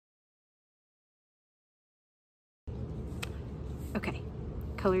Okay,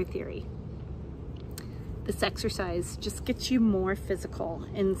 color theory. This exercise just gets you more physical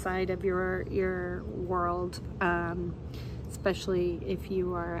inside of your world, especially if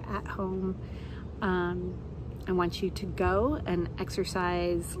you are at home. I want you to go and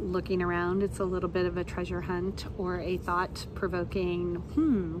exercise looking around. It's a little bit of a treasure hunt or a thought-provoking,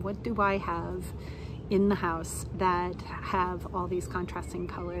 what do I have in the house that have all these contrasting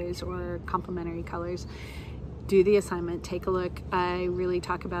colors or complementary colors? Do the assignment, take a look. I really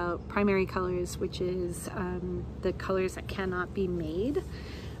talk about primary colors, which is the colors that cannot be made.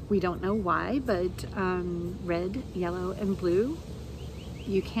 We don't know why, but red, yellow, and blue,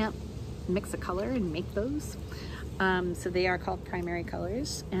 you can't mix a color and make those. So they are called primary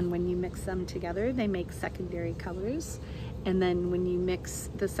colors, and when you mix them together, they make secondary colors. And then when you mix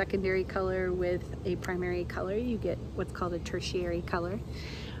the secondary color with a primary color, you get what's called a tertiary color.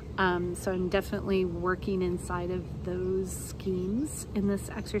 So I'm definitely working inside of those schemes in this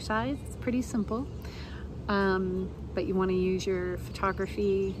exercise. It's pretty simple, but you want to use your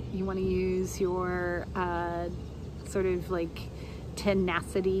photography, you want to use your sort of like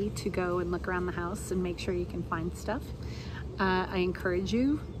tenacity to go and look around the house and make sure you can find stuff. I encourage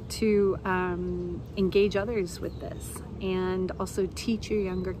you to engage others with this, and also teach your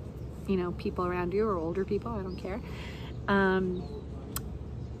younger, people around you, or older people, I don't care.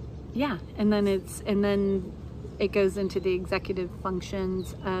 Yeah, and then it goes into the executive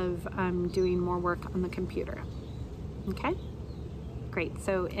functions of doing more work on the computer. Okay, great.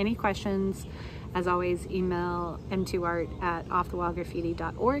 So any questions, as always, email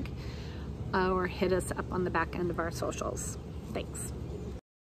m2art@offthewallgraffiti.org or hit us up on the back end of our socials. Thanks.